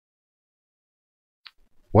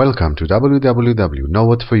Welcome to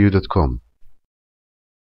www.knowwhatforyou.com.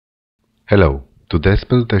 Hello, today's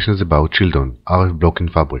presentation is about SHIELDON RF blocking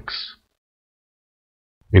fabrics.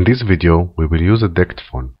 In this video, we will use a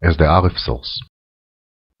dictaphone as the RF source.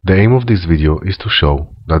 The aim of this video is to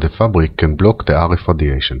show that the fabric can block the RF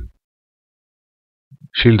radiation.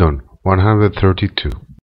 SHIELDON 132.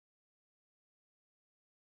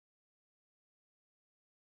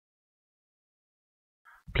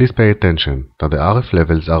 Please pay attention that the RF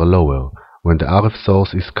levels are lower when the RF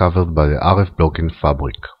source is covered by the RF blocking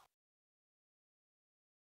fabric.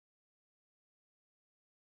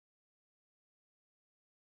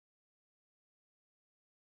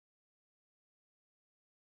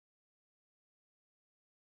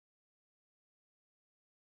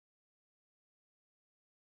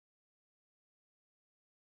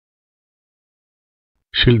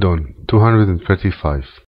 SHIELDON 235.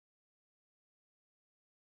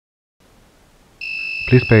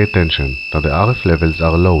 Please pay attention that the RF levels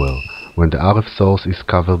are lower when the RF source is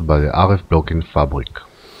covered by the RF blocking fabric.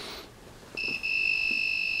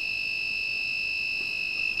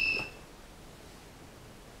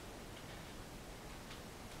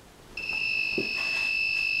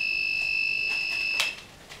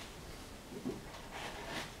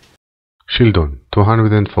 SHIELDON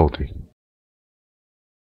 240.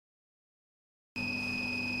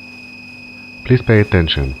 Please pay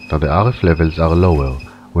attention that the RF levels are lower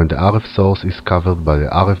when the RF source is covered by the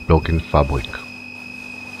RF blocking fabric.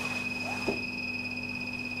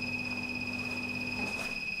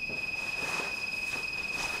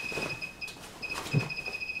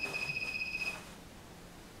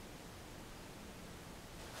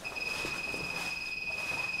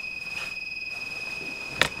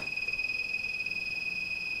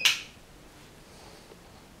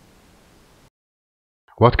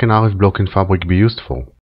 What can RF blocking fabric be used for?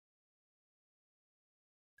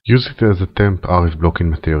 Use it as a temp RF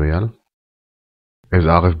blocking material, as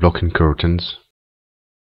RF blocking curtains,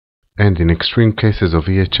 and in extreme cases of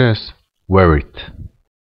EHS, wear it.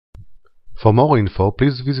 For more info,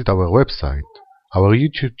 please visit our website, our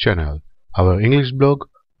YouTube channel, our English blog,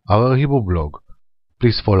 our Hebrew blog.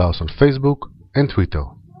 Please follow us on Facebook and Twitter.